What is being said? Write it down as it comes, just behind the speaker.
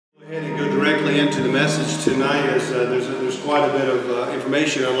And go directly into the message tonight, as there's quite a bit of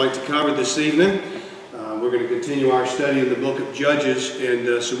information I'd like to cover this evening. We're going to continue our study in the book of Judges,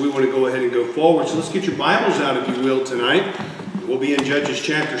 and so we want to go ahead and go forward. So let's get your Bibles out, if you will, tonight. We'll be in Judges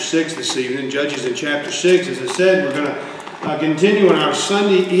chapter 6 this evening. Judges in chapter 6, as I said, we're going to continue in our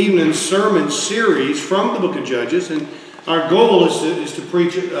Sunday evening sermon series from the book of Judges, and our goal is to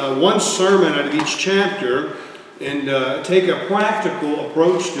preach one sermon out of each chapter and take a practical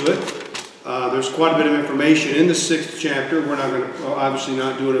approach to it. There's quite a bit of information in the 6th chapter. We're not going to, obviously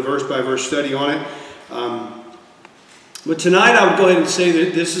not doing a verse-by-verse study on it. But tonight I would go ahead and say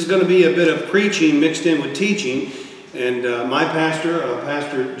that this is going to be a bit of preaching mixed in with teaching. And my pastor,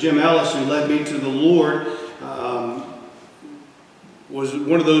 Pastor Jim Ellis, who led me to the Lord, was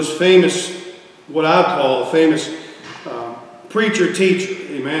one of those famous, what I call a famous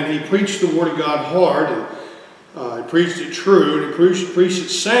preacher-teacher. Amen. He preached the Word of God hard, and he preached it true, and he preached it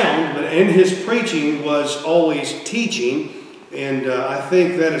sound, but in his preaching was always teaching. And I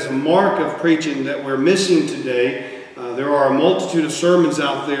think that is a mark of preaching that we're missing today. There are a multitude of sermons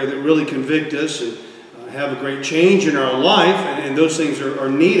out there that really convict us and have a great change in our life, and those things are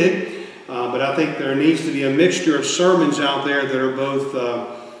needed. But I think there needs to be a mixture of sermons out there that are both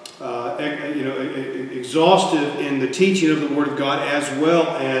exhaustive in the teaching of the Word of God, as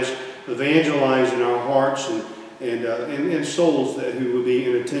well as evangelizing our hearts and souls who will be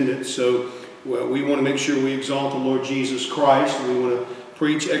in attendance. So we want to make sure we exalt the Lord Jesus Christ, and we want to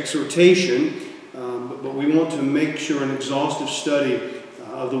preach exhortation, but we want to make sure an exhaustive study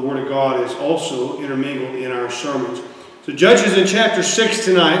of the Word of God is also intermingled in our sermons. So Judges in chapter 6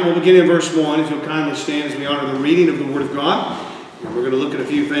 tonight, we'll begin in verse 1, if you'll kindly stand as we honor the reading of the Word of God. And we're going to look at a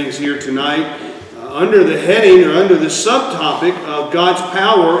few things here tonight under the heading, or under the subtopic of God's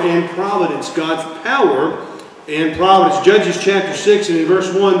power and providence. God's power and providence. Judges chapter 6 and in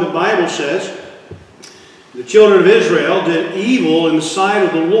verse 1, the Bible says, "The children of Israel did evil in the sight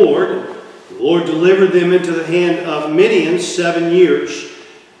of the Lord. The Lord delivered them into the hand of Midian 7 years.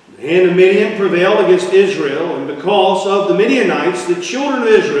 The hand of Midian prevailed against Israel, and because of the Midianites, the children of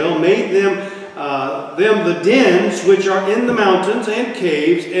Israel made them the dens which are in the mountains and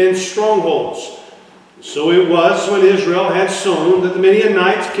caves and strongholds. So it was when Israel had sown that the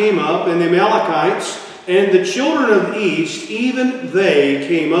Midianites came up, and the Amalekites and the children of the east, even they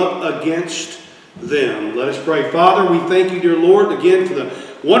came up against them." Let us pray. Father, we thank you, dear Lord, again for the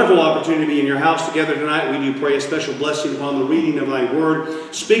wonderful opportunity to be in your house together tonight. We do pray a special blessing upon the reading of thy word.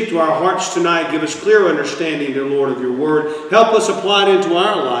 Speak to our hearts tonight. Give us clear understanding, dear Lord, of your word. Help us apply it into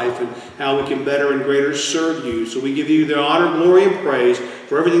our life and how we can better and greater serve you. So we give you the honor, glory, and praise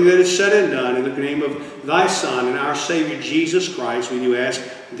for everything that is said and done. In the name of thy Son and our Savior, Jesus Christ, we do ask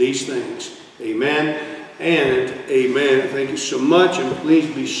these things. Amen and amen. Thank you so much, and please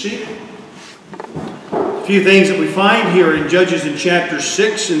be seated. A few things that we find here in Judges in chapter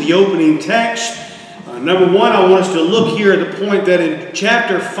 6 in the opening text. Number one, I want us to look here at the point that in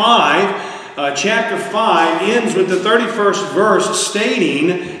chapter 5 ends with the 31st verse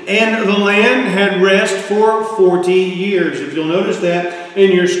stating, "And the land had rest for 40 years." If you'll notice that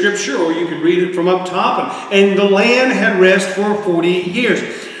in your scripture, or you could read it from up top, and the land had rest for 40 years.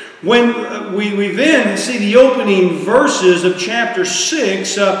 When we then see the opening verses of chapter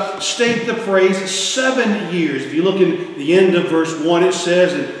 6 state the phrase 7 years. If you look in the end of verse 1, it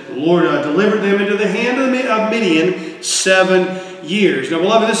says, "And the Lord delivered them into the hand of Midian 7 years. Now,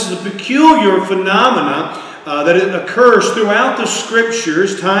 beloved, this is a peculiar phenomena that it occurs throughout the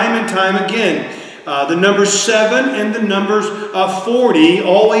scriptures time and time again. The numbers 7 and the numbers 40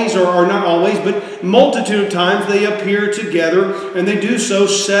 always, or not always, but multitude of times they appear together, and they do so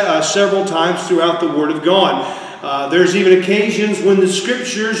several times throughout the Word of God. There's even occasions when the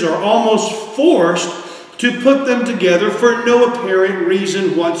scriptures are almost forced to put them together for no apparent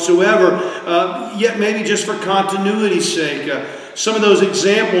reason whatsoever, yet maybe just for continuity's sake. Some of those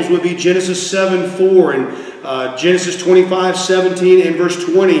examples would be Genesis 7:4 and Genesis 25:17 and verse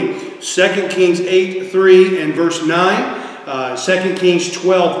 20, 2 Kings 8:3 and verse 9, 2 Kings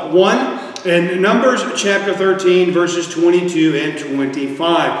 12:1, and Numbers chapter 13 verses 22 and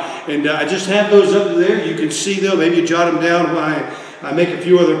 25. And I just have those up there. You can see them. Maybe you jot them down when I make a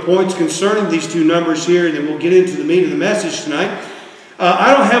few other points concerning these two numbers here, and then we'll get into the meat of the message tonight.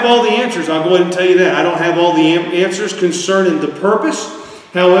 I don't have all the answers. I'll go ahead and tell you that. I don't have all the answers concerning the purpose.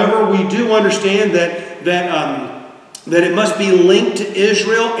 However, we do understand that it must be linked to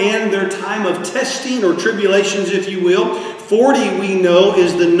Israel and their time of testing or tribulations, if you will. 40, we know,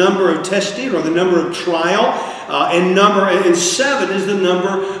 is the number of testing or the number of trial, and 7 is the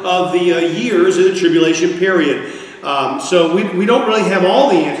number of the years of the tribulation period. So we don't really have all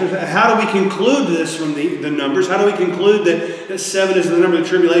the answers. How do we conclude this from the numbers? How do we conclude that 7 is the number of the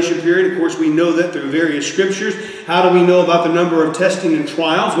tribulation period? Of course, we know that through various scriptures. How do we know about the number of testing and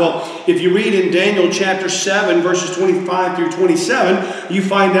trials? Well, if you read in Daniel chapter 7, verses 25 through 27, you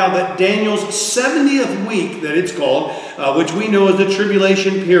find out that Daniel's 70th week, that it's called, which we know as the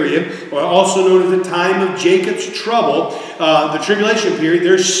tribulation period, or also known as the time of Jacob's trouble, the tribulation period,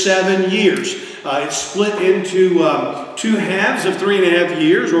 there's 7 years. It's split into 2 halves of 3.5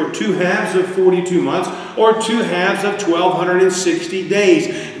 years, or 2 halves of 42 months, or 2 halves of 1,260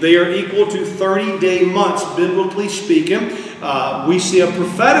 days. They are equal to 30-day months, biblically speaking. We see a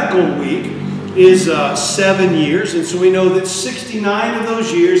prophetical week is 7 years, and so we know that 69 of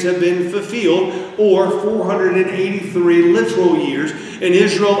those years have been fulfilled, or 483 literal years, and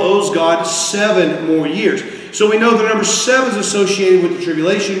Israel owes God 7 more years. So we know the number 7 is associated with the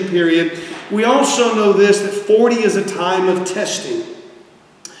tribulation period. We also know this, that 40 is a time of testing.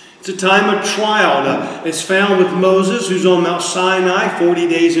 It's a time of trial. It's found with Moses, who's on Mount Sinai, 40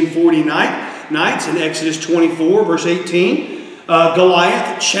 days and 40 nights in Exodus 24, verse 18.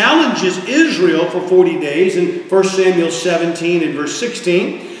 Goliath challenges Israel for 40 days in 1 Samuel 17 and verse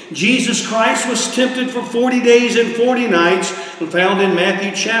 16. Jesus Christ was tempted for 40 days and 40 nights, found in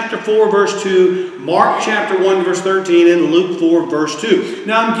Matthew chapter 4, verse 2, Mark chapter 1, verse 13, and Luke 4, verse 2.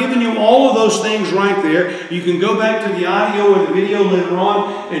 Now, I'm giving you all of those things right there. You can go back to the audio or the video later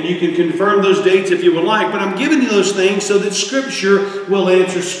on, and you can confirm those dates if you would like. But I'm giving you those things so that Scripture will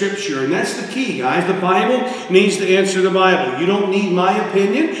answer Scripture. And that's the key, guys. The Bible needs to answer the Bible. You don't need my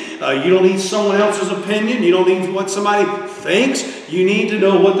opinion. You don't need someone else's opinion. You don't need what somebody thinks. You need to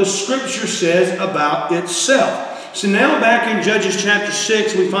know what the Scripture says about itself. So now back in Judges chapter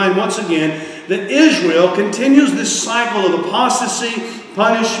 6, we find once again that Israel continues this cycle of apostasy,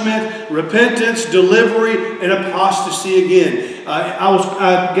 punishment, repentance, delivery, and apostasy again.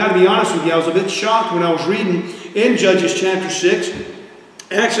 I got to be honest with you, I was a bit shocked when I was reading in Judges chapter 6.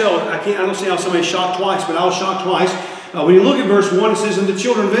 Actually, I don't see how somebody's shocked twice, but I was shocked twice. When you look at verse 1, it says, "And the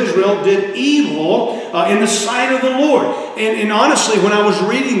children of Israel did evil in the sight of the Lord." And honestly, when I was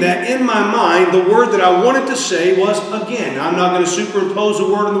reading that, in my mind, the word that I wanted to say was again. I'm not going to superimpose a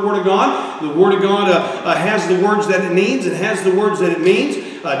word on the Word of God. The Word of God has the words that it needs. It has the words that it means.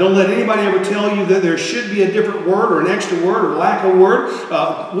 Don't let anybody ever tell you that there should be a different word or an extra word or lack of word.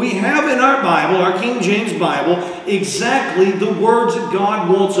 We have in our Bible, our King James Bible, exactly the words that God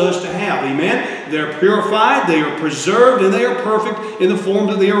wants us to have. Amen? They're purified, they are preserved, and they are perfect in the form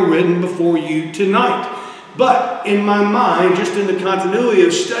that they are written before you tonight. But in my mind, just in the continuity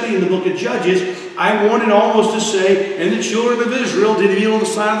of studying the book of Judges, I wanted almost to say, "And the children of Israel did evil in the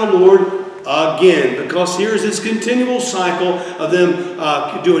sight of the Lord," again, because here's this continual cycle of them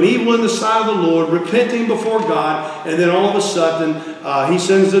doing evil in the sight of the Lord, repenting before God, and then all of a sudden He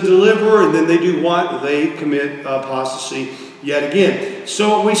sends the deliverer, and then they do what? They commit apostasy yet again.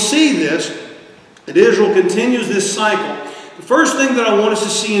 So we see this, that Israel continues this cycle. The first thing that I want us to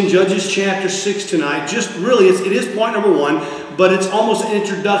see in Judges chapter 6 tonight, just really, it is point number 1, but it's almost an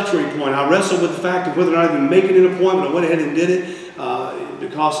introductory point. I wrestled with the fact of whether or not I even make it an appointment. I went ahead and did it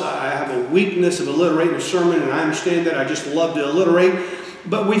because I have a weakness of alliterating a sermon, and I understand that. I just love to alliterate.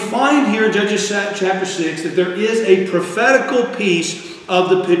 But we find here in Judges chapter 6 that there is a prophetical piece of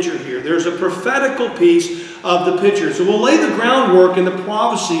the picture here. There's a prophetical piece of the picture. So we'll lay the groundwork in the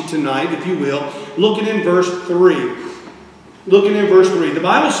prophecy tonight, if you will, looking in verse 3. Looking in verse 3. The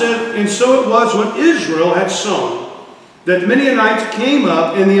Bible said, "And so it was when Israel had sown, that the Midianites came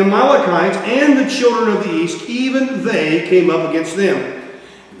up, and the Amalekites and the children of the east, even they came up against them.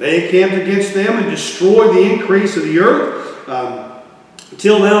 They camped against them and destroyed the increase of the earth,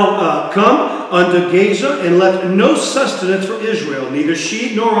 till now come unto Gaza, and left no sustenance for Israel, neither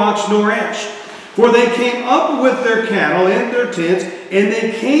sheep, nor ox, nor ass. For they came up with their cattle and their tents, and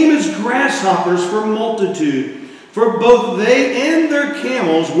they came as grasshoppers for multitude. For both they and their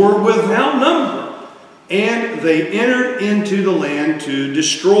camels were without number, and they entered into the land to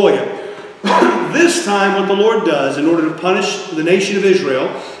destroy it." This time what the Lord does in order to punish the nation of Israel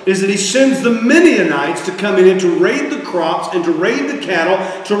is that He sends the Midianites to come in and to raid the crops and to raid the cattle,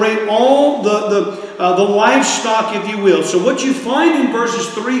 to raid all the livestock, if you will. So what you find in verses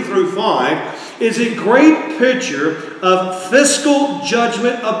 3 through 5 is a great picture of fiscal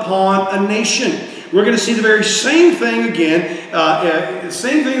judgment upon a nation. We're going to see the very same thing again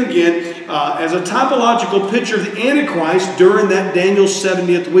as a typological picture of the Antichrist during that Daniel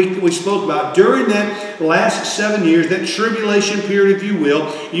 70th week that we spoke about. During that last 7 years, that tribulation period, if you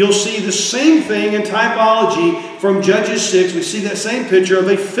will, you'll see the same thing in typology from Judges 6. We see that same picture of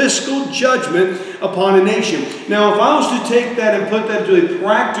a fiscal judgment upon a nation. Now, if I was to take that and put that to a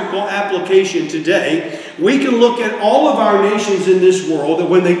practical application today, we can look at all of our nations in this world, that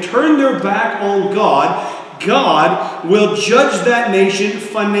when they turn their back on God, God will judge that nation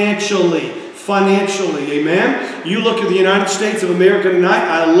financially. Financially, amen? You look at the United States of America tonight.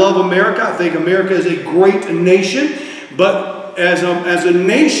 I love America. I think America is a great nation. But as a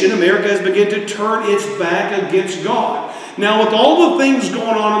nation, America has begun to turn its back against God. Now, with all the things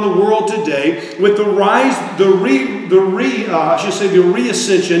going on in the world today, with the rise, the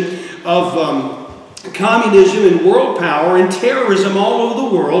reascension of communism and world power and terrorism all over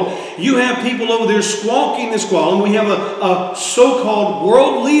the world, you have people over there squawking and squalling. We have a so-called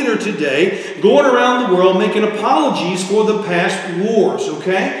world leader today going around the world making apologies for the past wars,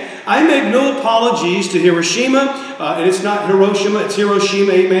 okay? I make no apologies to Hiroshima, and it's not Hiroshima, it's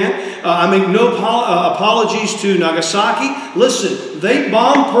Hiroshima, amen. I make no apologies to Nagasaki. Listen, they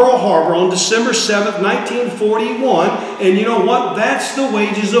bombed Pearl Harbor on December 7th, 1941, and you know what? That's the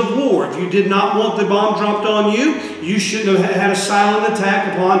wages of war. If you did not want the bomb dropped on you, you shouldn't have had a silent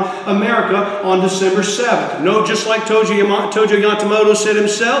attack upon America on December 7th. No, just like Tojo Yamamoto said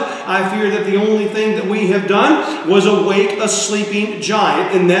himself, I fear that the only thing that we have done was awake a sleeping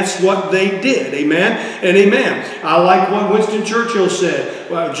giant, and that's what they did. Amen and amen. I like what Winston Churchill said.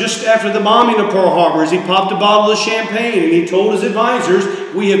 Well, just after the bombing of Pearl Harbor, as he popped a bottle of champagne and he told his advisors,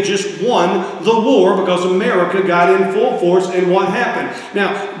 we have just won the war because America got in full force, and what happened?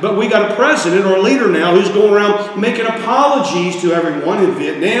 Now, but we got a president or a leader now who's going around making apologies to everyone in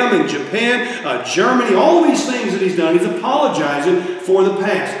Vietnam and Japan, Germany, all these things that he's done. He's apologizing for the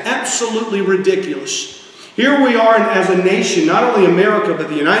past. Absolutely ridiculous. Here we are as a nation, not only America, but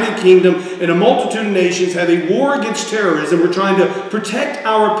the United Kingdom and a multitude of nations have a war against terrorism. We're trying to protect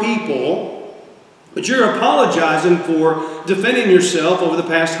our people, but you're apologizing for defending yourself over the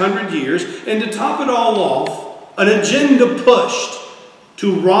past 100 years. And to top it all off, an agenda pushed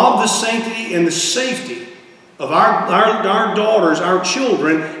to rob the sanctity and the safety of our daughters, our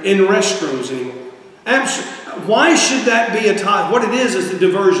children, in restrooms anymore. Why should that be a time? What it is the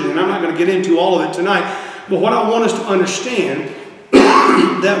diversion, and I'm not going to get into all of it tonight. But what I want us to understand,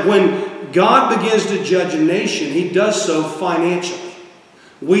 that when God begins to judge a nation, He does so financially.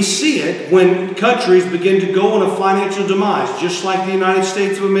 We see it when countries begin to go on a financial demise, just like the United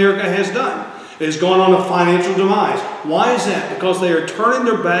States of America has done. It has gone on a financial demise. Why is that? Because they are turning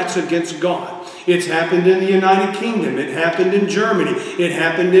their backs against God. It's happened in the United Kingdom. It happened in Germany. It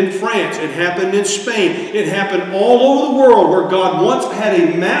happened in France. It happened in Spain. It happened all over the world where God once had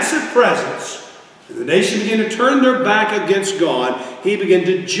a massive presence. The nation began to turn their back against God. He began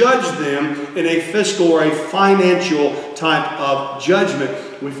to judge them in a fiscal or a financial type of judgment.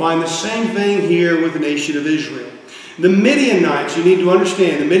 We find the same thing here with the nation of Israel. The Midianites, you need to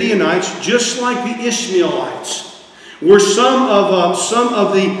understand, the Midianites, just like the Ishmaelites, were some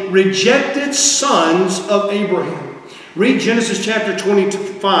of the rejected sons of Abraham. Read Genesis chapter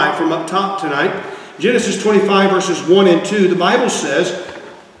 25 from up top tonight. Genesis 25 verses 1 and 2. The Bible says,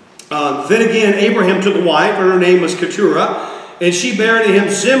 then again, Abraham took a wife, and her name was Keturah, and she bare to him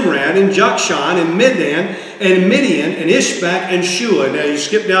Zimran, and Jokshan, and Midian, and Ishbak, and Shua. Now you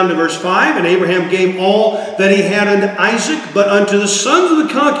skip down to verse 5, and Abraham gave all that he had unto Isaac, but unto the sons of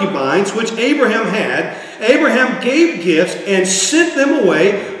the concubines, which Abraham had, Abraham gave gifts, and sent them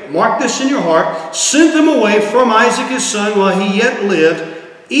away, mark this in your heart, sent them away from Isaac his son while he yet lived,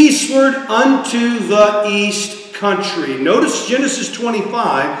 eastward unto the east country. Notice Genesis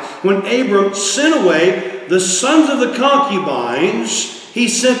 25, when Abram sent away the sons of the concubines, he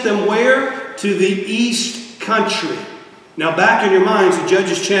sent them where? To the east country. Now back in your minds to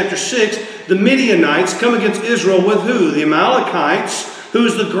Judges chapter 6, the Midianites come against Israel with who? The Amalekites, who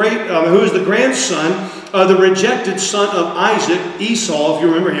is the grandson of the rejected son of Isaac, Esau, if you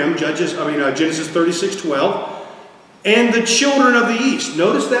remember him, Genesis 36:12, and the children of the east.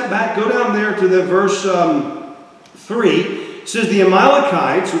 Notice that back, go down there to the verse 3, it says the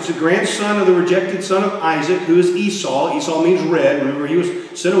Amalekites, which is the grandson of the rejected son of Isaac, who is Esau. Esau means red. Remember, he was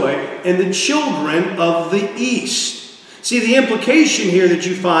sent away. And the children of the east. See, the implication here that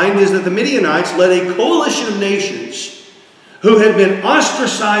you find is that the Midianites led a coalition of nations who had been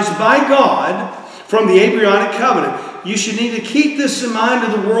ostracized by God from the Abrahamic covenant. You should need to keep this in mind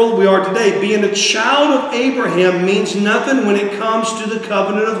in the world we are today. Being a child of Abraham means nothing when it comes to the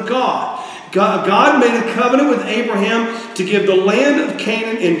covenant of God. God made a covenant with Abraham to give the land of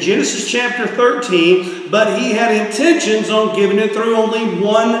Canaan in Genesis chapter 13, but he had intentions on giving it through only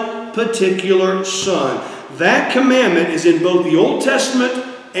one particular son. That commandment is in both the Old Testament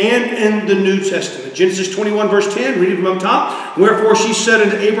and in the New Testament. Genesis 21 verse 10, read it from up top. Wherefore she said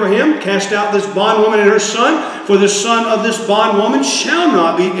unto Abraham, cast out this bondwoman and her son, for the son of this bondwoman shall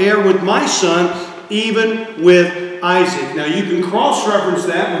not be heir with my son, even with Isaac. Now you can cross-reference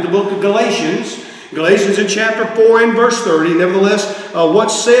that with the book of Galatians. Galatians in chapter 4 and verse 30. Nevertheless, what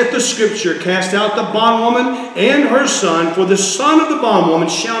saith the Scripture? Cast out the bondwoman and her son, for the son of the bondwoman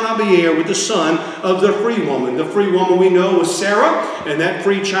shall not be heir with the son of the free woman. The free woman we know was Sarah, and that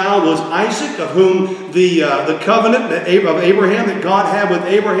free child was Isaac, of whom the covenant of Abraham that God had with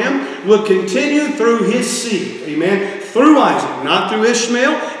Abraham would continue through his seed. Amen. Through Isaac, not through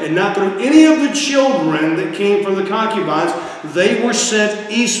Ishmael, and not through any of the children that came from the concubines. They were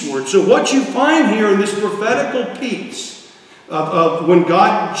sent eastward. So what you find here in this prophetical piece of when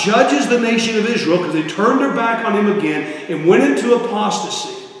God judges the nation of Israel, because they turned their back on him again and went into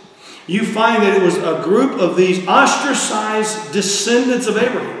apostasy, you find that it was a group of these ostracized descendants of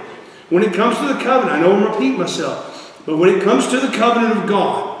Abraham. When it comes to the covenant, I know I'm repeating myself, but when it comes to the covenant of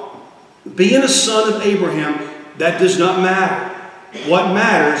God, being a son of Abraham, that does not matter. What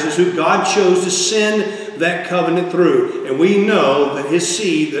matters is who God chose to send that covenant through. And we know that his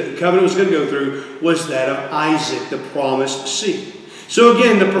seed, that the covenant was going to go through, was that of Isaac, the promised seed. So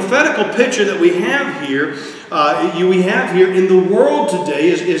again, the prophetical picture that we have here, in the world today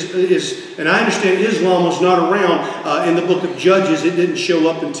is, and I understand Islam was not around in the book of Judges. It didn't show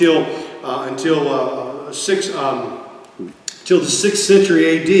up until the 6th century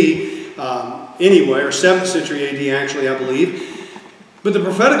A.D. Anyway, or 7th century A.D. actually, I believe. But the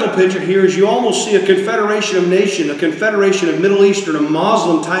prophetical picture here is you almost see a confederation of nations, a confederation of Middle Eastern, a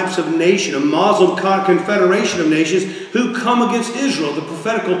Muslim types of nation, a Muslim confederation of nations who come against Israel. The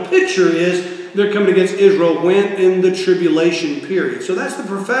prophetical picture is they're coming against Israel when in the tribulation period. So that's the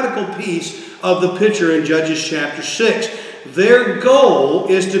prophetical piece of the picture in Judges chapter 6. Their goal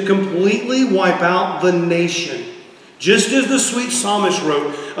is to completely wipe out the nation. Just as the sweet psalmist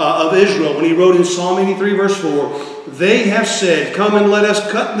wrote of Israel when he wrote in Psalm 83 verse 4, they have said, come and let us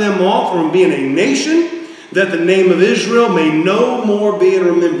cut them off from being a nation, that the name of Israel may no more be in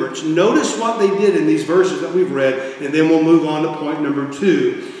remembrance. Notice what they did in these verses that we've read, and then we'll move on to point number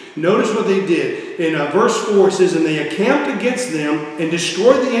 2. Notice what they did. In verse 4 it says, and they encamped against them and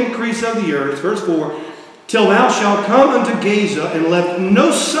destroyed the increase of the earth. Verse 4, till thou shalt come unto Gaza, and left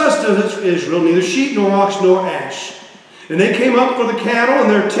no sustenance of Israel, neither sheep nor ox nor ass. And they came up for the cattle and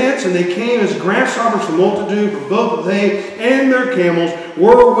their tents, and they came as grasshoppers for multitude, for both they and their camels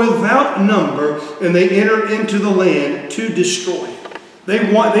were without number, and they entered into the land to destroy it.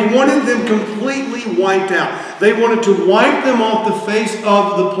 They wanted them completely wiped out. They wanted to wipe them off the face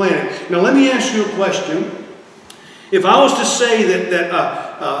of the planet. Now let me ask you a question. If I was to say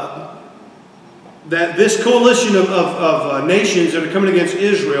that this coalition of nations that are coming against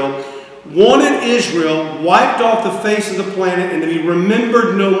Israel wanted Israel wiped off the face of the planet and to be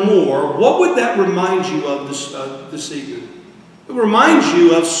remembered no more, what would that remind you of this evening? It reminds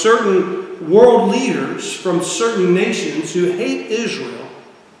you of certain world leaders from certain nations who hate Israel,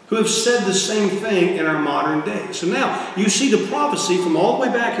 who have said the same thing in our modern day. So now you see the prophecy from all the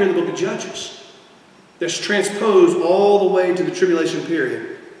way back here in the book of Judges that's transposed all the way to the tribulation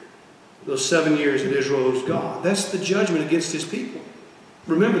period. Those 7 years that Israel was God. That's the judgment against his people.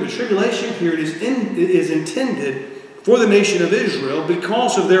 Remember, the tribulation period is intended for the nation of Israel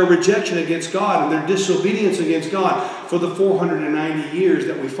because of their rejection against God and their disobedience against God for the 490 years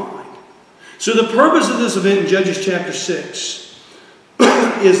that we find. So the purpose of this event in Judges chapter 6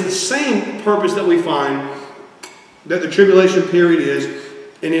 is the same purpose that we find that the tribulation period is,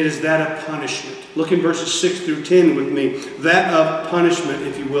 and it is that of punishment. Look in verses 6 through 10 with me. That of punishment,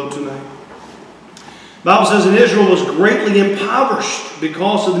 if you will, tonight. The Bible says, and Israel was greatly impoverished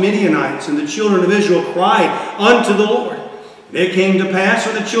because of the Midianites, and the children of Israel cried unto the Lord. And it came to pass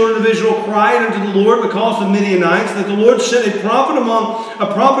when the children of Israel cried unto the Lord because of the Midianites, that the Lord sent a prophet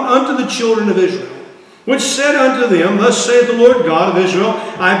unto the children of Israel, which said unto them, thus saith the Lord God of Israel,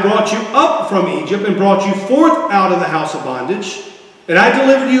 I brought you up from Egypt, and brought you forth out of the house of bondage, and I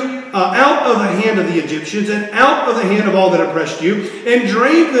delivered you out of the hand of the Egyptians, and out of the hand of all that oppressed you, and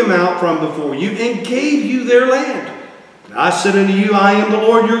drave them out from before you, and gave you their land. And I said unto you, I am the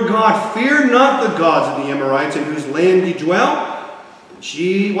Lord your God. Fear not the gods of the Amorites, in whose land ye dwell. But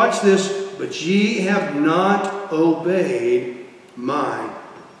ye, watch this, but ye have not obeyed my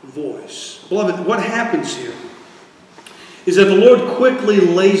voice. Beloved, what happens here is that the Lord quickly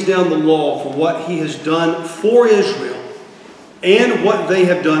lays down the law for what he has done for Israel and what they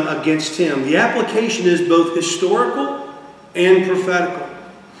have done against him. The application is both historical and prophetical.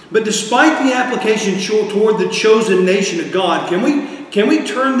 But despite the application toward the chosen nation of God, can we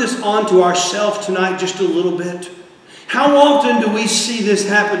turn this on to ourselves tonight just a little bit? How often do we see this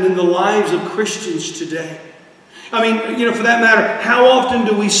happen in the lives of Christians today? I mean, for that matter, how often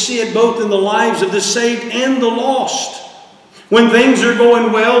do we see it both in the lives of the saved and the lost? When things are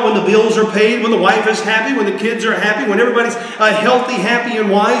going well, when the bills are paid, when the wife is happy, when the kids are happy, when everybody's healthy, happy,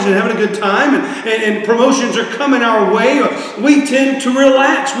 and wise and having a good time, and promotions are coming our way, we tend to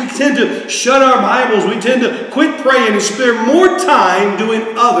relax. We tend to shut our Bibles. We tend to quit praying and spend more time doing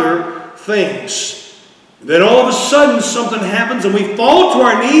other things. Then all of a sudden something happens and we fall to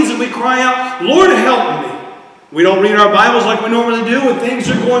our knees and we cry out, Lord, help me. We don't read our Bibles like we normally do when things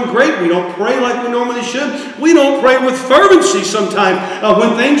are going great. We don't pray like we normally should. We don't pray with fervency sometimes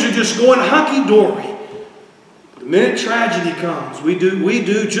when things are just going hunky-dory. The minute tragedy comes, we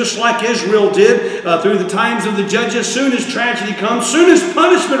do just like Israel did through the times of the judges. As soon as tragedy comes, as soon as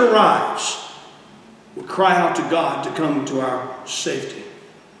punishment arrives, we cry out to God to come to our safety.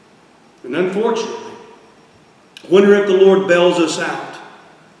 And unfortunately, wonder if the Lord bails us out.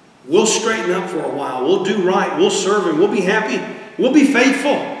 We'll straighten up for a while. We'll do right. We'll serve Him. We'll be happy. We'll be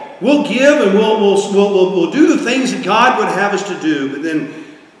faithful. We'll give and we'll do the things that God would have us to do. But then,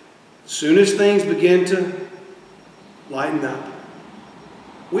 as soon as things begin to lighten up,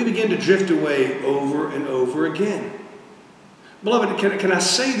 we begin to drift away over and over again. Beloved, can I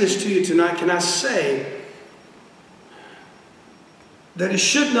say this to you tonight? Can I say that it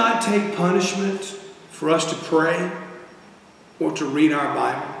should not take punishment for us to pray or to read our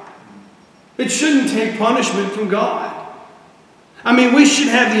Bible? It shouldn't take punishment from God. I mean, we should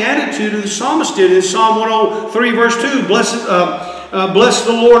have the attitude of the psalmist did in Psalm 103, verse 2. Bless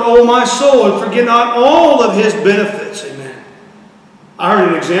the Lord, O my soul, and forget not all of His benefits. Amen. I heard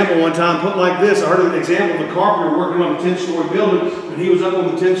an example one time put like this. I heard an example of a carpenter working on a 10-story building, and he was up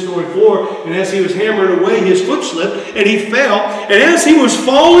on the 10-story floor, and as he was hammering away, his foot slipped, and he fell. And as he was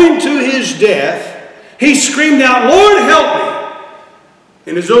falling to his death, he screamed out, Lord, help me.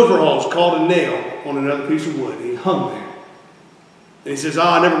 And his overalls caught a nail on another piece of wood. He hung there. And he says,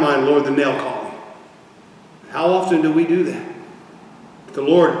 never mind, Lord, the nail caught me. How often do we do that? The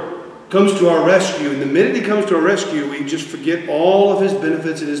Lord comes to our rescue, and the minute He comes to our rescue, we just forget all of His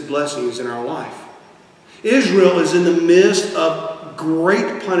benefits and His blessings in our life. Israel is in the midst of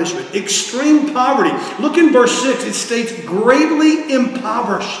great punishment, extreme poverty. Look in verse 6. It states, greatly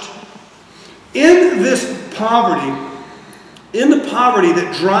impoverished. In this poverty, in the poverty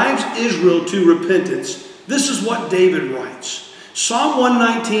that drives Israel to repentance, this is what David writes. Psalm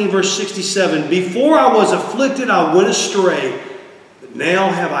 119, verse 67, before I was afflicted, I went astray, but now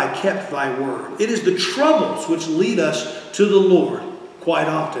have I kept thy word. It is the troubles which lead us to the Lord quite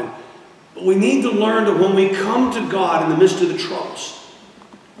often. But we need to learn that when we come to God in the midst of the troubles,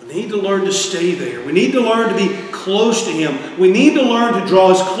 we need to learn to stay there. We need to learn to be close to Him. We need to learn to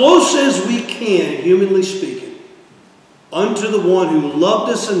draw as close as we can, humanly speaking, unto the one who loved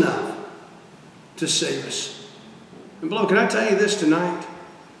us enough to save us. And beloved, can I tell you this tonight?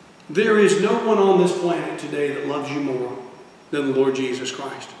 There is no one on this planet today that loves you more than the Lord Jesus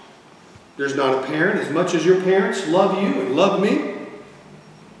Christ. There's not a parent, as much as your parents love you and love me,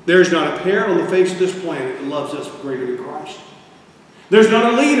 there's not a parent on the face of this planet that loves us greater than Christ. There's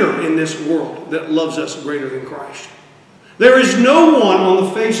not a leader in this world that loves us greater than Christ. There is no one on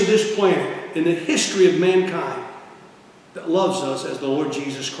the face of this planet in the history of mankind that loves us as the Lord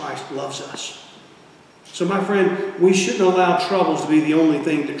Jesus Christ loves us. So my friend, we shouldn't allow troubles to be the only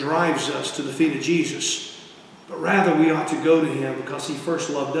thing that drives us to the feet of Jesus. But rather we ought to go to Him because He first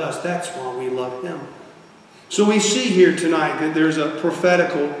loved us. That's why we love Him. So we see here tonight that there's a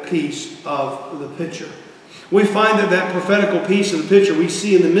prophetical piece of the picture. We find that prophetical piece of the picture we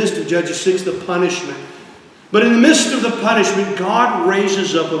see in the midst of Judges 6, the punishment. But in the midst of the punishment, God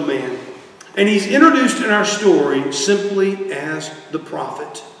raises up a man. And he's introduced in our story simply as the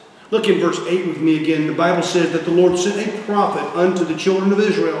prophet. Look in verse 8 with me again. The Bible says that the Lord sent a prophet unto the children of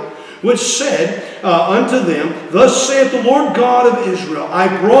Israel, which said unto them, Thus saith the Lord God of Israel, I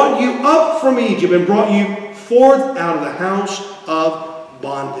brought you up from Egypt and brought you forth out of the house of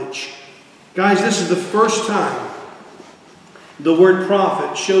bondage. Guys, this is the first time the word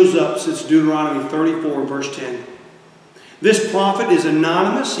prophet shows up since Deuteronomy 34, verse 10. This prophet is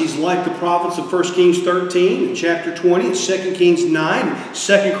anonymous. He's like the prophets of 1 Kings 13 and chapter 20 and 2 Kings 9 and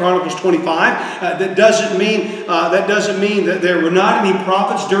 2 Chronicles 25. That doesn't mean that there were not any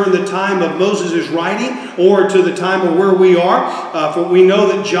prophets during the time of Moses' writing or to the time of where we are. For we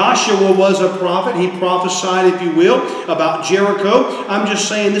know that Joshua was a prophet. He prophesied, if you will, about Jericho. I'm just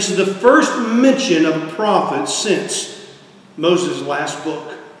saying this is the first mention of a prophet since Moses' last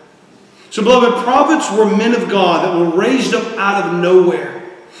book. So, beloved, prophets were men of God that were raised up out of nowhere.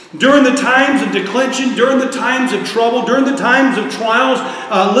 During the times of declension, during the times of trouble, during the times of trials,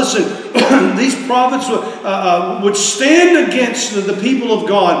 listen, these prophets would stand against the people of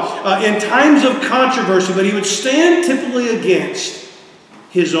God in times of controversy, but he would stand typically against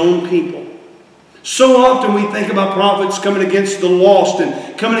his own people. So often we think about prophets coming against the lost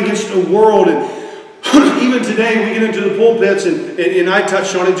and coming against the world, and even today we get into the pulpits, and I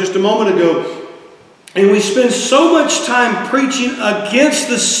touched on it just a moment ago, and we spend so much time preaching against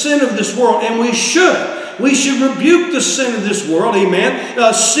the sin of this world, and we should. We should rebuke the sin of this world,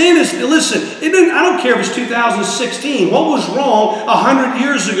 amen. Sin is, listen, I don't care if it's 2016. What was wrong 100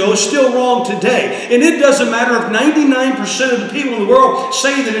 years ago is still wrong today. And it doesn't matter if 99% of the people in the world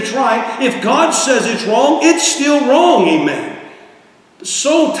say that it's right. If God says it's wrong, it's still wrong, amen.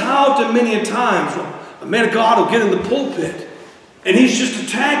 So talented many a times, a man of God will get in the pulpit and he's just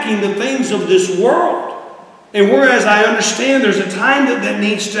attacking the things of this world. And whereas I understand there's a time that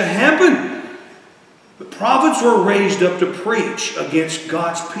needs to happen, the prophets were raised up to preach against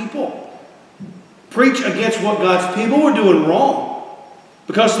God's people. Preach against what God's people were doing wrong.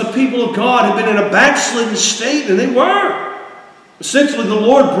 Because the people of God had been in a backslidden state, and they were. Essentially, the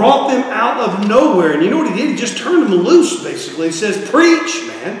Lord brought them out of nowhere. And you know what he did? He just turned them loose, basically. He says, preach,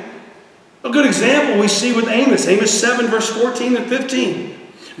 man. A good example we see with Amos. Amos 7, verse 14 and 15.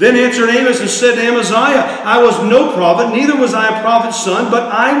 Then answered Amos and said to Amaziah, I was no prophet, neither was I a prophet's son,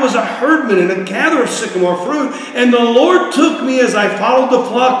 but I was a herdman and a gatherer of sycamore fruit. And the Lord took me as I followed the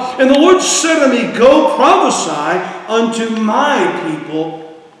flock. And the Lord said to me, go prophesy unto my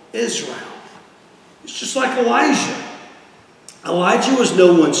people Israel. It's just like Elijah. Elijah was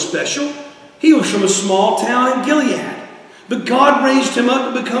no one special. He was from a small town in Gilead. But God raised him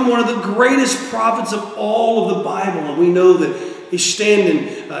up to become one of the greatest prophets of all of the Bible. And we know that he's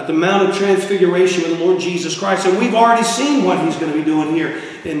standing at the Mount of Transfiguration with the Lord Jesus Christ. And we've already seen what he's going to be doing here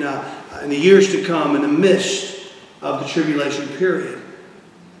in the years to come in the midst of the tribulation period.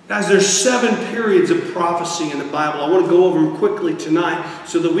 Guys, there's 7 periods of prophecy in the Bible. I want to go over them quickly tonight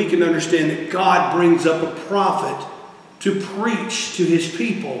so that we can understand that God brings up a prophet to preach to his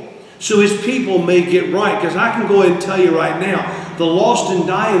people, so his people may get right. Because I can go ahead and tell you right now, the lost and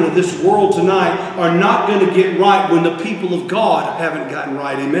dying of this world tonight are not going to get right when the people of God haven't gotten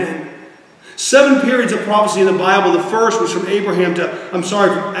right. Amen. 7 periods of prophecy in the Bible. The first was from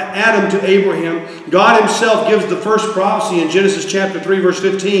Adam to Abraham. God himself gives the first prophecy in Genesis chapter 3, verse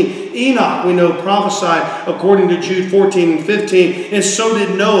 15. Enoch, we know, prophesied according to Jude 14 and 15. And so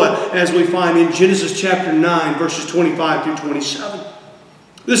did Noah, as we find in Genesis chapter 9, verses 25 through 27.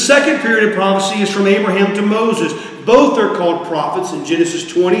 The second period of prophecy is from Abraham to Moses. Both are called prophets in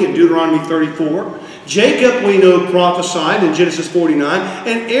Genesis 20 and Deuteronomy 34. Jacob, we know, prophesied in Genesis 49.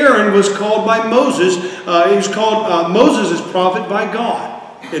 And Aaron was called by Moses. He was called Moses' prophet by God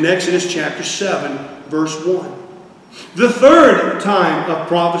in Exodus chapter 7, verse 1. The third time of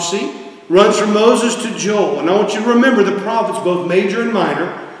prophecy runs from Moses to Joel. And I want you to remember the prophets, both major and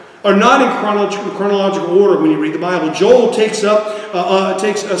minor, are not in chronological order when you read the Bible. Joel takes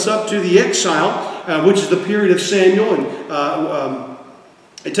us up to the exile, which is the period of Samuel, and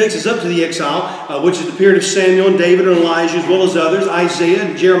it takes us up to the exile, which is the period of Samuel and David and Elijah, as well as others, Isaiah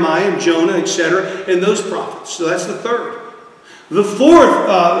and Jeremiah and Jonah, etc., and those prophets. So that's the third. The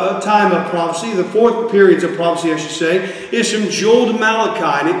fourth time of prophecy, the fourth periods of prophecy, I should say, is from Joel to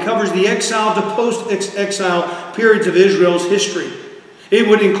Malachi, and it covers the exile to post-exile periods of Israel's history. It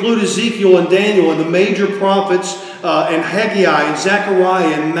would include Ezekiel and Daniel and the major prophets and Haggai and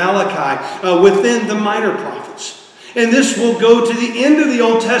Zechariah and Malachi within the minor prophets. And this will go to the end of the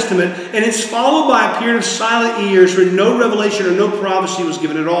Old Testament, and it's followed by a period of silent years where no revelation or no prophecy was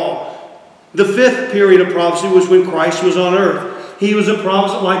given at all. The fifth period of prophecy was when Christ was on earth. He was a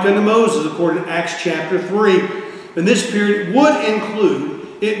prophet like unto Moses, according to Acts chapter 3. And this period would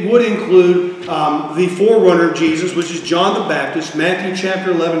include the forerunner of Jesus, which is John the Baptist, Matthew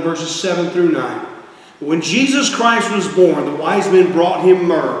chapter 11, verses 7 through 9. When Jesus Christ was born, the wise men brought him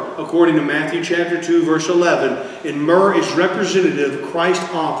myrrh, according to Matthew chapter 2, verse 11. And myrrh is representative of Christ's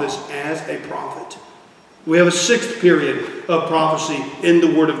office as a prophet. We have a sixth period of prophecy in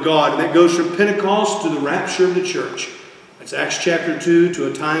the Word of God, and that goes from Pentecost to the rapture of the church. That's Acts chapter 2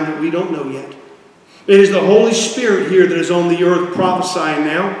 to a time that we don't know yet. It is the Holy Spirit here that is on the earth prophesying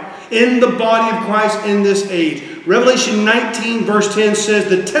now in the body of Christ in this age. Revelation 19 verse 10 says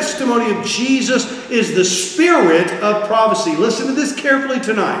the testimony of Jesus is the spirit of prophecy. Listen to this carefully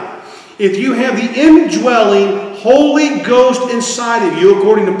tonight. If you have the indwelling Holy Ghost inside of you,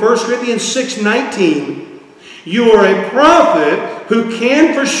 according to 1 Corinthians 6:19, you are a prophet who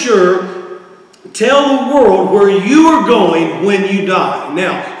can for sure tell the world where you are going when you die.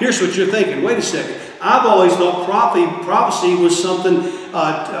 Now, here's what you're thinking. Wait a second. I've always thought prophecy was something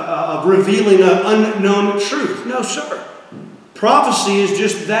of revealing an unknown truth. No, sir. Prophecy is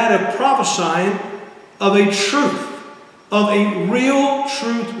just that of prophesying of a truth, of a real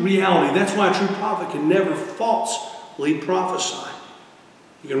truth reality. That's why a true prophet can never falsely prophesy.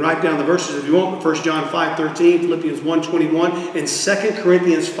 You can write down the verses if you want. 1 John 5:13, Philippians 1:21, and 2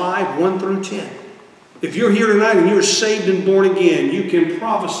 Corinthians 5:1-10. If you're here tonight and you're saved and born again, you can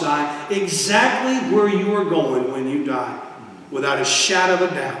prophesy exactly where you are going when you die, without a shadow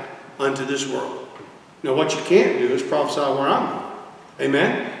of a doubt, unto this world. Now, what you can't do is prophesy where I'm going.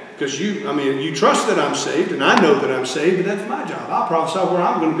 Amen? Because you trust that I'm saved, and I know that I'm saved, but that's my job. I'll prophesy where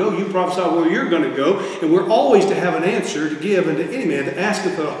I'm going to go. You prophesy where you're going to go. And we're always to have an answer to give unto any man that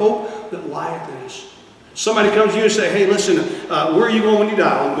asketh for the hope that lieth in us. Somebody comes to you and say, hey, listen, where are you going when you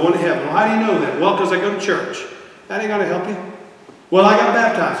die? I'm going to heaven. Well, how do you know that? Well, because I go to church. That ain't going to help you. Well, I got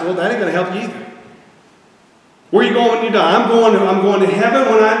baptized. Well, that ain't going to help you either. Where are you going when you die? I'm going to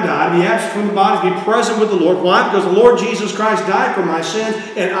heaven when I die, to be absent from the body, to be present with the Lord. Why? Because the Lord Jesus Christ died for my sins,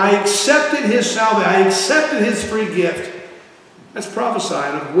 and I accepted His salvation. I accepted His free gift. That's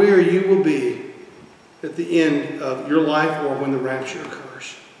prophesying of where you will be at the end of your life or when the rapture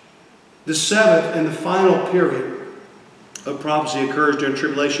occurs. The seventh and the final period of prophecy occurs during the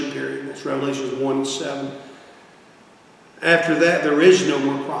tribulation period. That's Revelations 1:7. After that, there is no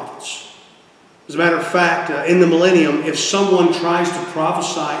more prophets. As a matter of fact, in the millennium, if someone tries to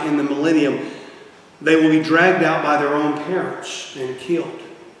prophesy in the millennium, they will be dragged out by their own parents and killed.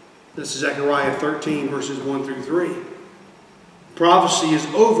 This is Zechariah 13, verses 1-3. Prophecy is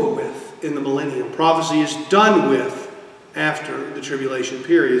over with in the millennium. Prophecy is done with after the tribulation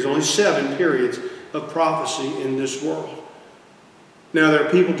period. There's only 7 periods of prophecy in this world. Now, there are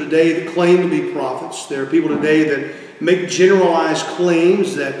people today that claim to be prophets. There are people today that make generalized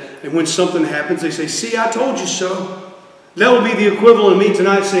claims that, and when something happens, they say, see, I told you so. That will be the equivalent of me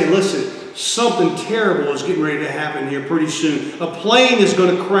tonight saying, listen, something terrible is getting ready to happen here pretty soon. A plane is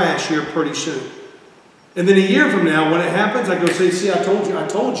going to crash here pretty soon. And then a year from now, when it happens, I go say, see, I told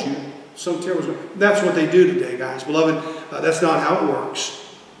you. Something terrible is going to happen. That's what they do today, guys. Beloved, that's not how it works.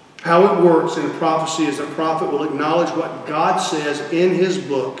 How it works in a prophecy is a prophet will acknowledge what God says in His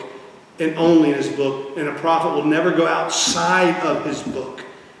book, and only in His book, and a prophet will never go outside of His book.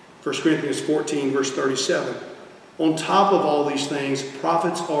 1 Corinthians 14, verse 37. On top of all these things,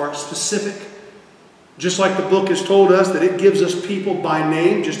 prophets are specific. Just like the book has told us that it gives us people by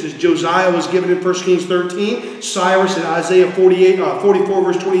name, just as Josiah was given in 1 Kings 13, Cyrus in Isaiah 44,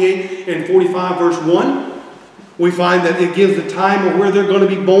 verse 28, and 45, verse 1. We find that it gives the time of where they're going to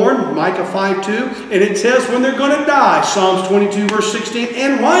be born, Micah 5:2, and it tells when they're going to die, Psalms 22, verse 16,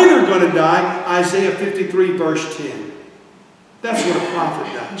 and why they're going to die, Isaiah 53, verse 10. That's what a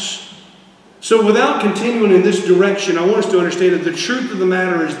prophet does. So without continuing in this direction, I want us to understand that the truth of the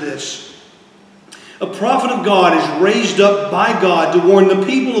matter is this. A prophet of God is raised up by God to warn the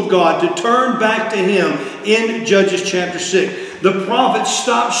people of God to turn back to Him in Judges chapter 6. The prophet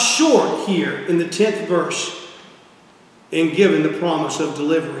stops short here in the 10th verse in giving the promise of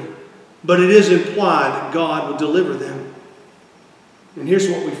delivery. But it is implied that God will deliver them. And here's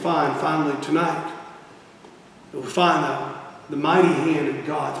what we find finally tonight. We find the mighty hand of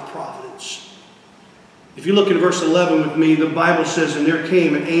God's providence. If you look at verse 11 with me, the Bible says, and there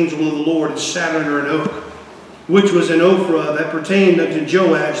came an angel of the Lord and sat under an oak, which was an Ophrah that pertained unto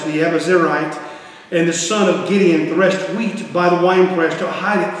Joash the Abiezrite, and the son of Gideon threshed wheat by the winepress to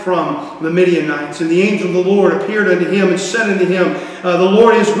hide it from the Midianites. And the angel of the Lord appeared unto him and said unto him, the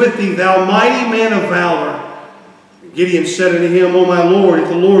Lord is with thee, thou mighty man of valor. Gideon said unto him, O my Lord, if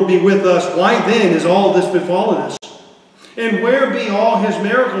the Lord be with us, why then is all this befallen us? And where be all His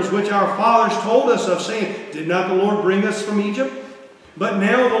miracles which our fathers told us of, saying, did not the Lord bring us from Egypt? But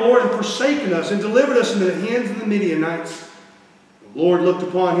now the Lord hath forsaken us and delivered us into the hands of the Midianites. The Lord looked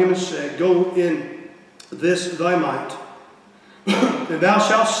upon him and said, go in this thy might, and thou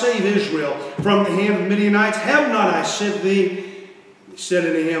shalt save Israel from the hand of the Midianites. Have not I sent thee? He said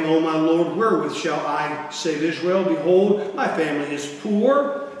unto him, O my Lord, wherewith shall I save Israel? Behold, my family is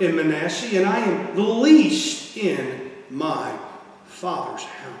poor in Manasseh, and I am the least in my Father's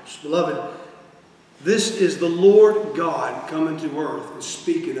house. Beloved, this is the Lord God coming to earth and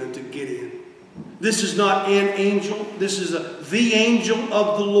speaking unto Gideon. This is not an angel. This is the angel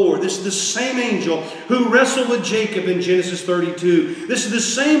of the Lord. This is the same angel who wrestled with Jacob in Genesis 32. This is the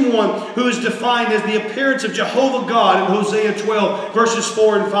same one who is defined as the appearance of Jehovah God in Hosea 12, verses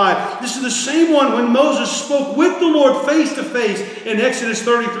 4 and 5. This is the same one when Moses spoke with the Lord face to face in Exodus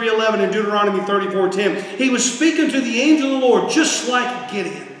 33:11 and Deuteronomy 34:10. He was speaking to the angel of the Lord just like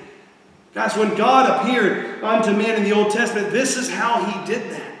Gideon. Guys, when God appeared unto men in the Old Testament, this is how He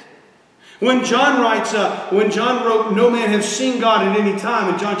did that. When John wrote, "No man has seen God at any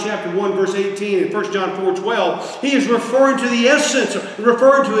time," in John chapter 1, verse 18, and 1 John 4:12, he is referring to the essence,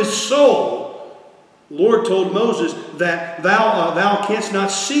 referring to His soul. The Lord told Moses that thou canst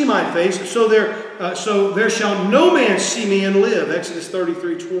not see my face, so there shall no man see me and live. Exodus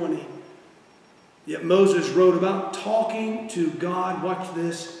 33:20. Yet Moses wrote about talking to God, watch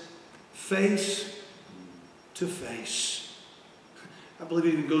this, face to face. I believe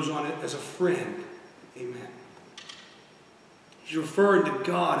it even goes on as a friend. Amen. He's referring to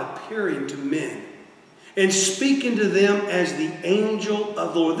God appearing to men and speaking to them as the angel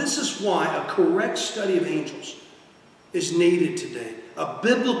of the Lord. This is why a correct study of angels is needed today. A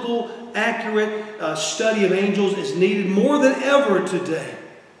biblical, accurate study of angels is needed more than ever today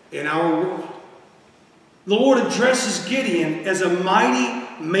in our world. The Lord addresses Gideon as a mighty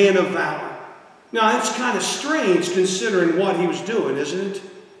man of valor. Now, it's kind of strange considering what he was doing, isn't it?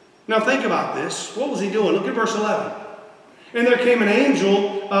 Now, think about this. What was he doing? Look at verse 11. "And there came an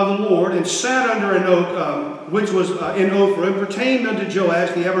angel of the Lord and sat under an oak, which was in Ophrah, and pertained unto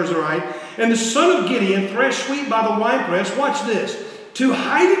Joash the Abiezrite. And the son of Gideon threshed wheat by the winepress," watch this, "to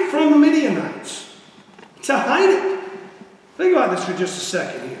hide it from the Midianites." To hide it. Think about this for just a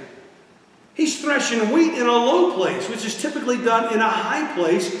second here. He's threshing wheat in a low place, which is typically done in a high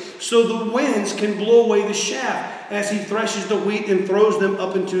place, so the winds can blow away the chaff as he threshes the wheat and throws them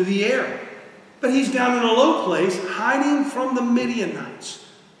up into the air. But he's down in a low place, hiding from the Midianites.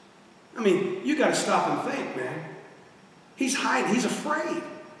 I mean, you got to stop and think, man. He's hiding. He's afraid.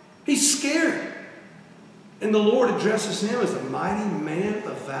 He's scared. And the Lord addresses him as a mighty man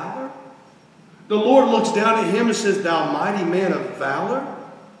of valor. The Lord looks down at him and says, "Thou mighty man of valor."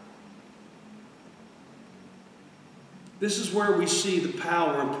 This is where we see the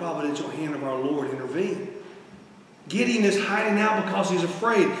power and providential hand of our Lord intervene. Gideon is hiding out because he's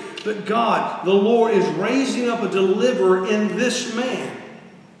afraid. But God, the Lord, is raising up a deliverer in this man.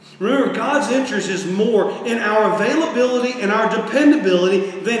 Remember, God's interest is more in our availability and our dependability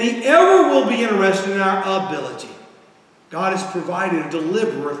than He ever will be interested in our ability. God has provided a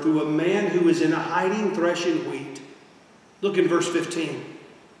deliverer through a man who is in a hiding, threshing wheat. Look in verse 15.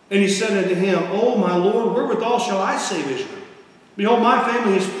 "And he said unto him, O my Lord, wherewithal shall I save Israel? Behold, my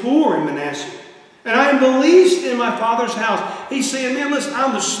family is poor in Manasseh, and I am the least in my father's house." He's saying, man, listen,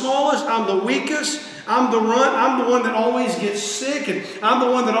 I'm the smallest, I'm the weakest, I'm the one that always gets sick, and I'm the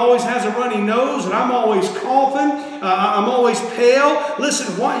one that always has a runny nose, and I'm always coughing, I'm always pale.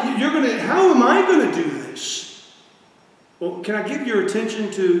 Listen, how am I going to do this? Well, can I give your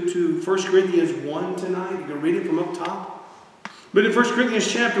attention to 1 Corinthians 1 tonight? You can read it from up top. But in 1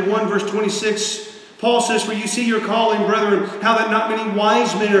 Corinthians chapter 1, verse 26, Paul says, "For you see your calling, brethren, how that not many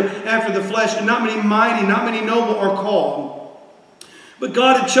wise men are after the flesh, and not many mighty, not many noble are called. But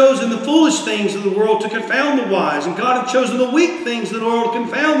God had chosen the foolish things of the world to confound the wise, and God had chosen the weak things of the world to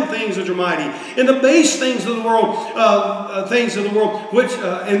confound the things which are mighty, and the base things of the world, and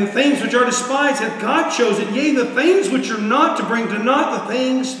the things which are despised hath God chosen, yea, the things which are not, to bring to naught the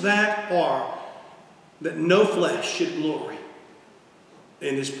things that are, that no flesh should glory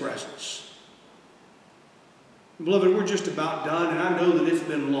in His presence." Beloved, we're just about done, and I know that it's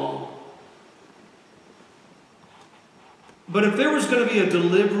been long. But if there was going to be a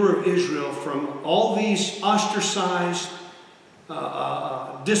deliverer of Israel from all these ostracized,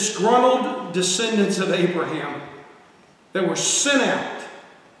 disgruntled descendants of Abraham that were sent out,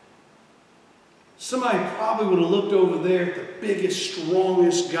 somebody probably would have looked over there at the biggest,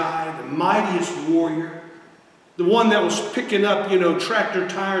 strongest guy, the mightiest warrior, the one that was picking up, tractor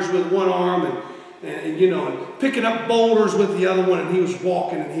tires with one arm and picking up boulders with the other one, and he was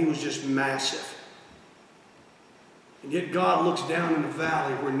walking and he was just massive. And yet God looks down in the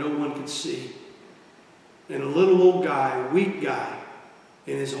valley where no one could see. And a little old guy, a weak guy,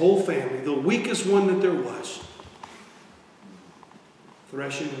 and his whole family, the weakest one that there was,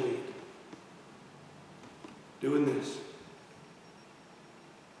 threshing wheat, doing this.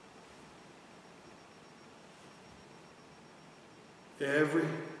 Every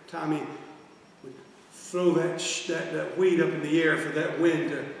time throw that wheat up in the air for that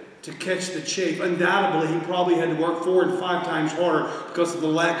wind to catch the chaff. Undoubtedly, he probably had to work 4 and 5 times harder because of the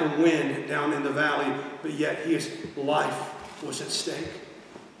lack of wind down in the valley, but yet his life was at stake.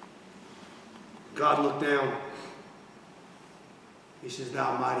 God looked down. He says,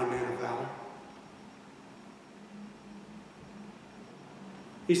 "Thou mighty man of valor."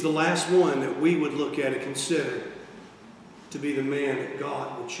 He's the last one that we would look at and consider to be the man that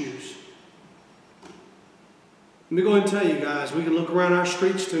God would choose. Let me go ahead and tell you guys, we can look around our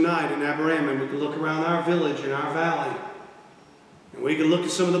streets tonight in Abraham, and we can look around our village and our valley. And we can look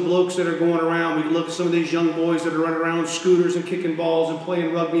at some of the blokes that are going around. We can look at some of these young boys that are running around on scooters and kicking balls and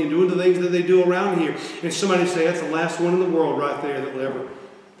playing rugby and doing the things that they do around here. And somebody say, that's the last one in the world right there that will ever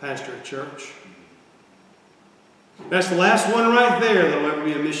pastor a church. That's the last one right there that will ever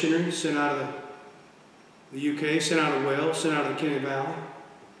be a missionary sent out of the UK, sent out of Wales, sent out of the Kenny Valley.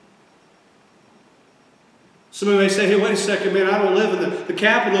 Somebody may say, hey, wait a second, man, I don't live in the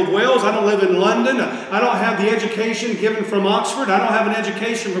capital of Wales. I don't live in London. I don't have the education given from Oxford. I don't have an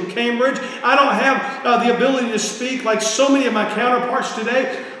education from Cambridge. I don't have the ability to speak like so many of my counterparts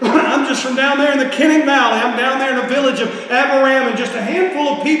today. I'm just from down there in the Kenny Valley. I'm down there in the village of Abraham and just a handful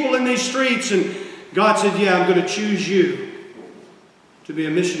of people in these streets. And God said, yeah, I'm going to choose you to be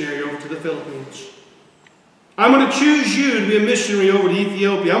a missionary over to the Philippines. I'm going to choose you to be a missionary over to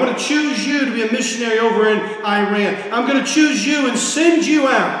Ethiopia. I'm going to choose you to be a missionary over in Iran. I'm going to choose you and send you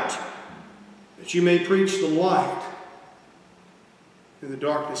out that you may preach the light in the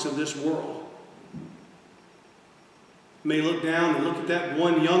darkness of this world. You may look down and look at that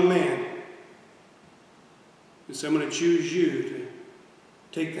one young man and say, I'm going to choose you to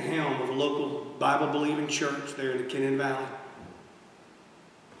take the helm of a local Bible-believing church there in the Kenny Valley.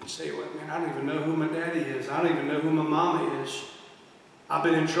 You say, well, man, I don't even know who my daddy is. I don't even know who my mama is. I've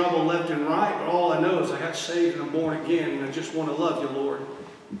been in trouble left and right, but all I know is I got saved and I'm born again, and I just want to love you, Lord.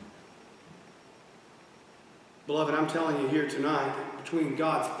 Beloved, I'm telling you here tonight that between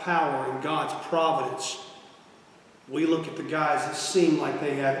God's power and God's providence, we look at the guys that seem like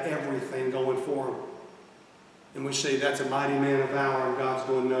they have everything going for them. And we say, that's a mighty man of valor, and God's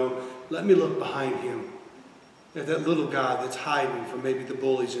going, no, let me look behind him. At that little guy that's hiding from maybe the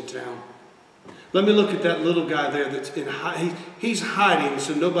bullies in town. Let me look at that little guy there that's he's hiding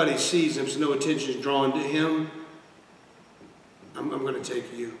so nobody sees him, so no attention is drawn to him. I'm going to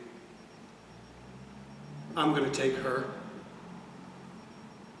take you. I'm going to take her.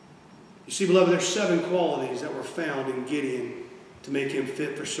 You see, beloved, there's 7 qualities that were found in Gideon to make him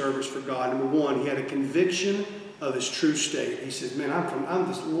fit for service for God. Number 1, he had a conviction of his true state. He says, man,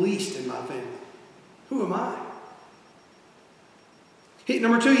 I'm the least in my family. Who am I?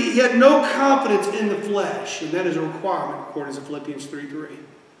 Number 2, he had no confidence in the flesh, and that is a requirement according to Philippians 3:3.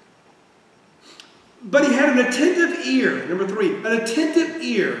 But he had an attentive ear. Number 3, an attentive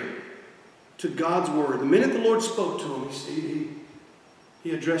ear to God's word. The minute the Lord spoke to him,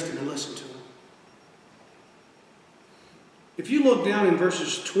 he addressed him and listened to him. If you look down in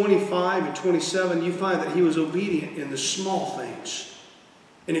verses 25 and 27, you find that he was obedient in the small things.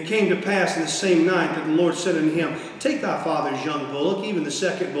 And it came to pass in the same night that the Lord said unto him, take thy father's young bullock, even the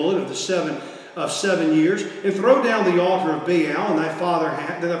second bullock of 7 years, and throw down the altar of Baal that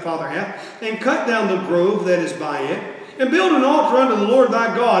thy father hath, and cut down the grove that is by it, and build an altar unto the Lord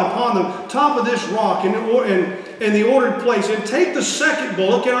thy God upon the top of this rock in the ordered place, and take the second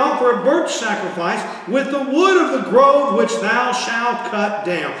bullock and offer a burnt sacrifice with the wood of the grove which thou shalt cut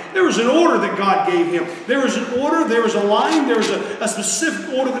down. There was an order that God gave him. There was an order, there was a line, there was a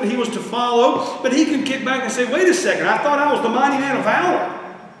specific order that he was to follow, but he can kick back and say, wait a second, I thought I was the mighty man of valor.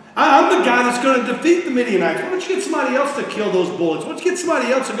 I'm the guy that's going to defeat the Midianites. Why don't you get somebody else to kill those bullets? Why don't you get somebody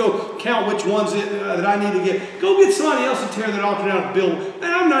else to go count which ones that I need to get? Go get somebody else to tear that altar down and build.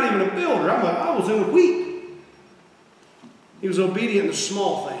 Man, I'm not even a builder. I was in with wheat. He was obedient in the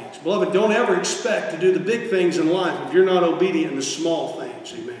small things. Beloved, don't ever expect to do the big things in life if you're not obedient in the small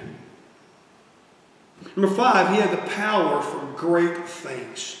things. Amen. Number 5, he had the power for great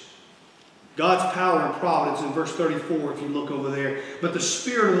things. God's power and providence in verse 34, if you look over there. But the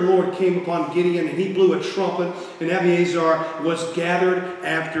Spirit of the Lord came upon Gideon, and he blew a trumpet, and Abiathar was gathered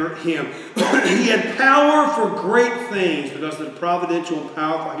after him. He had power for great things because of the providential and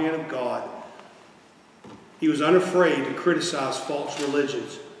powerful hand of God. He was unafraid to criticize false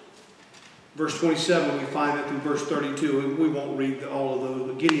religions. Verse 27, we find that through verse 32, and we won't read all of those,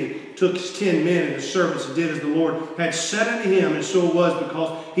 but Gideon took his 10 men and his servants and did as the Lord had said unto him, and so it was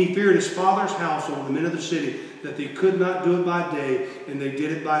because he feared his father's household, the men of the city, that they could not do it by day, and they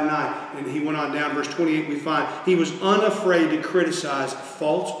did it by night. And he went on down, verse 28, we find he was unafraid to criticize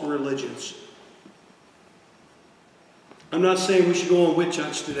false religions. I'm not saying we should go on witch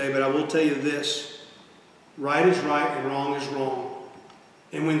hunts today, but I will tell you this. Right is right and wrong is wrong.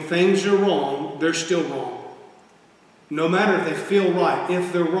 And when things are wrong, they're still wrong. No matter if they feel right,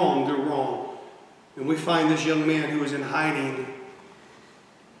 if they're wrong, they're wrong. And we find this young man who was in hiding,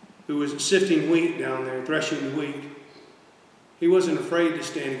 who was sifting wheat down there, threshing the wheat. He wasn't afraid to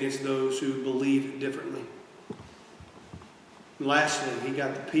stand against those who believed differently. And lastly, he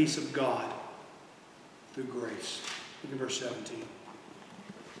got the peace of God through grace. Look at verse 17.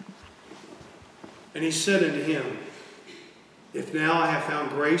 And he said unto him, If now I have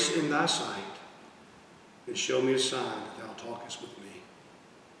found grace in thy sight, then show me a sign that thou talkest with me.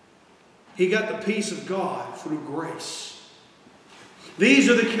 He got the peace of God through grace. These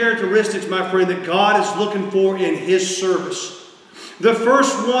are the characteristics, my friend, that God is looking for in His service. The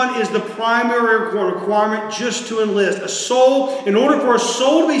first one is the primary requirement, just to enlist. A soul, in order for a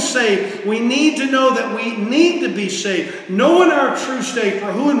soul to be saved, we need to know that we need to be saved. Knowing our true state for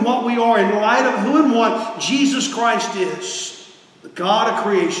who and what we are in light of who and what Jesus Christ is. The God of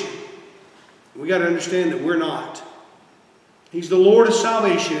creation. We got to understand that we're not. He's the Lord of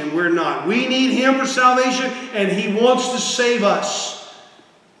salvation and we're not. We need Him for salvation and He wants to save us.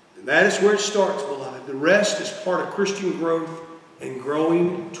 And that is where it starts, beloved. The rest is part of Christian growth and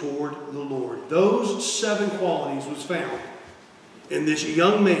growing toward the Lord. Those 7 qualities was found in this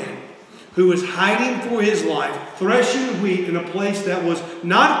young man who was hiding for his life, threshing wheat in a place that was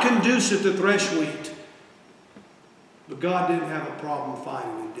not conducive to thresh wheat. But God didn't have a problem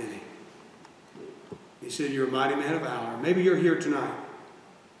finding him, did He? He said, You're a mighty man of valor. Maybe you're here tonight.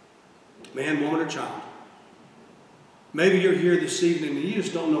 Man, woman, or child. Maybe you're here this evening and you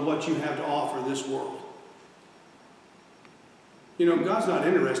just don't know what you have to offer this world. You know, God's not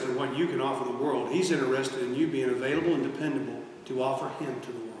interested in what you can offer the world. He's interested in you being available and dependable to offer Him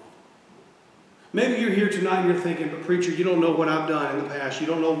to the world. Maybe you're here tonight and you're thinking, but preacher, you don't know what I've done in the past. You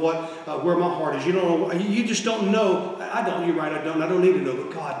don't know where my heart is. You don't know. You just don't know. I don't. You're right. I don't. I don't need to know,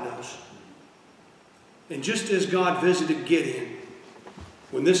 but God knows. And just as God visited Gideon,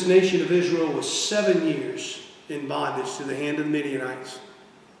 when this nation of Israel was 7 years in bondage to the hand of the Midianites,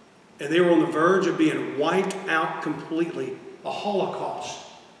 and they were on the verge of being wiped out completely, a holocaust,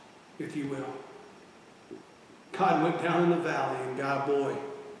 if you will. God went down in the valley and got a boy,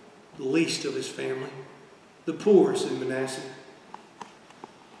 the least of his family, the poorest in Manasseh,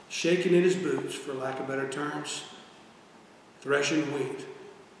 shaking in his boots, for lack of better terms, threshing wheat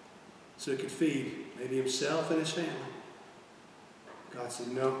so he could feed maybe himself and his family. God said,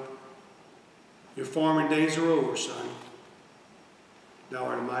 No, your farming days are over, son. Thou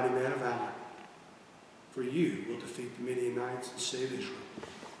art a mighty man of valor. For you will defeat the Midianites and save Israel.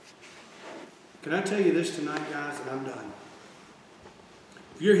 Can I tell you this tonight, guys, and I'm done?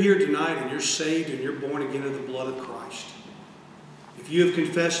 If you're here tonight and you're saved and you're born again in the blood of Christ, if you have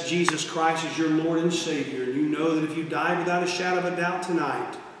confessed Jesus Christ as your Lord and Savior, and you know that if you died without a shadow of a doubt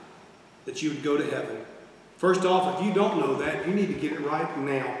tonight, that you would go to heaven. First off, if you don't know that, you need to get it right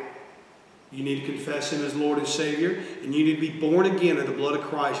now. You need to confess Him as Lord and Savior, and you need to be born again in the blood of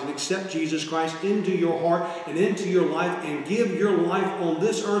Christ and accept Jesus Christ into your heart and into your life and give your life on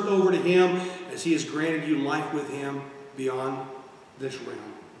this earth over to Him as He has granted you life with Him beyond this realm.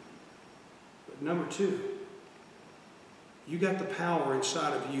 But number 2, you got the power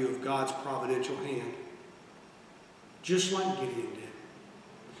inside of you of God's providential hand. Just like Gideon did.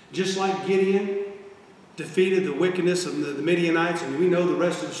 Just like Gideon defeated the wickedness of the Midianites, and we know the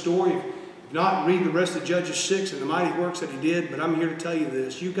rest of the story. If not, read the rest of Judges 6 and the mighty works that he did. But I'm here to tell you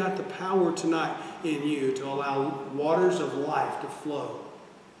this. You got the power tonight in you to allow waters of life to flow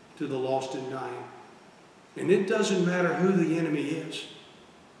to the lost and dying. And it doesn't matter who the enemy is.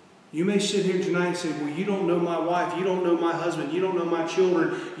 You may sit here tonight and say, well, you don't know my wife, you don't know my husband, you don't know my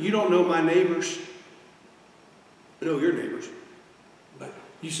children, you don't know my neighbors. I know your neighbors. But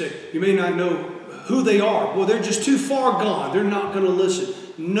you say, you may not know who they are. Well, they're just too far gone. They're not going to listen.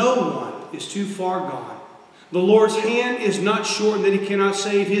 No one is too far gone. The Lord's hand is not shortened that He cannot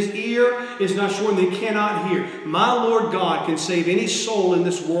save. His ear is not shortened that He cannot hear. My Lord God can save any soul in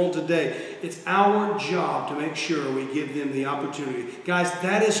this world today. It's our job to make sure we give them the opportunity. Guys,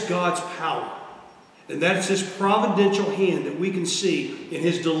 that is God's power. And that's His providential hand that we can see in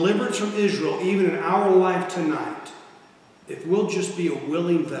His deliverance from Israel, even in our life tonight. If we'll just be a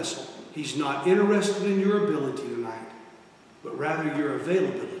willing vessel. He's not interested in your ability tonight, but rather your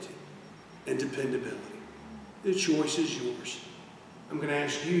availability and dependability. The choice is yours. I'm going to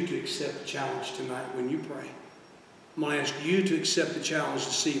ask you to accept the challenge tonight when you pray. I'm going to ask you to accept the challenge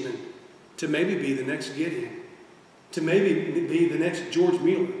this evening to maybe be the next Gideon, to maybe be the next George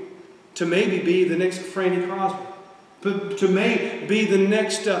Mueller, to maybe be the next Franny Crosby, to may be the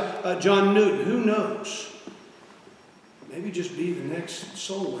next John Newton. Who knows? Maybe just be the next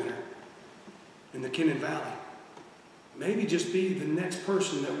soul winner in the Kennon Valley. Maybe just be the next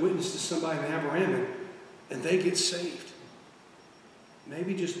person that witnesses somebody in Aberraman and they get saved.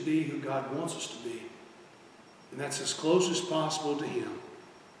 Maybe just be who God wants us to be. And that's as close as possible to Him.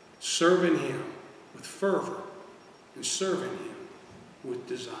 Serving Him with fervor and serving Him with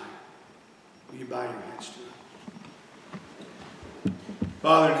desire. Will you bow your heads to Him?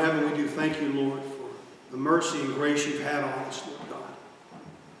 Father in heaven, we do thank you, Lord, for the mercy and grace you've had on us, Lord God.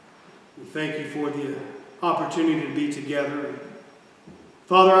 We thank you for the opportunity to be together. And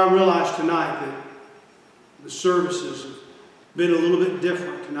Father, I realize tonight that the services have been a little bit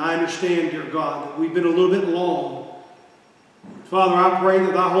different. And I understand, dear God, that we've been a little bit long. Father, I pray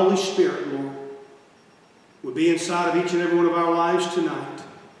that thy Holy Spirit, Lord, would be inside of each and every one of our lives tonight.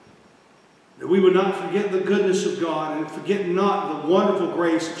 That we would not forget the goodness of God and forget not the wonderful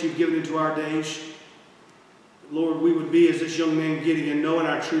grace that you've given into our days. Lord, we would be as this young man Gideon, knowing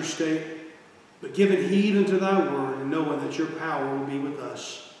our true state, but giving heed unto thy word and knowing that your power will be with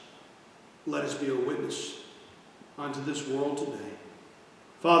us. Let us be a witness unto this world today.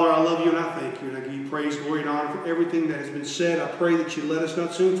 Father, I love you and I thank you, and I give you praise, glory, and honor for everything that has been said. I pray that you let us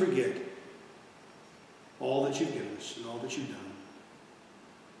not soon forget all that you've given us and all that you've done.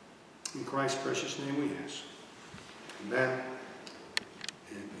 In Christ's precious name we ask. Amen.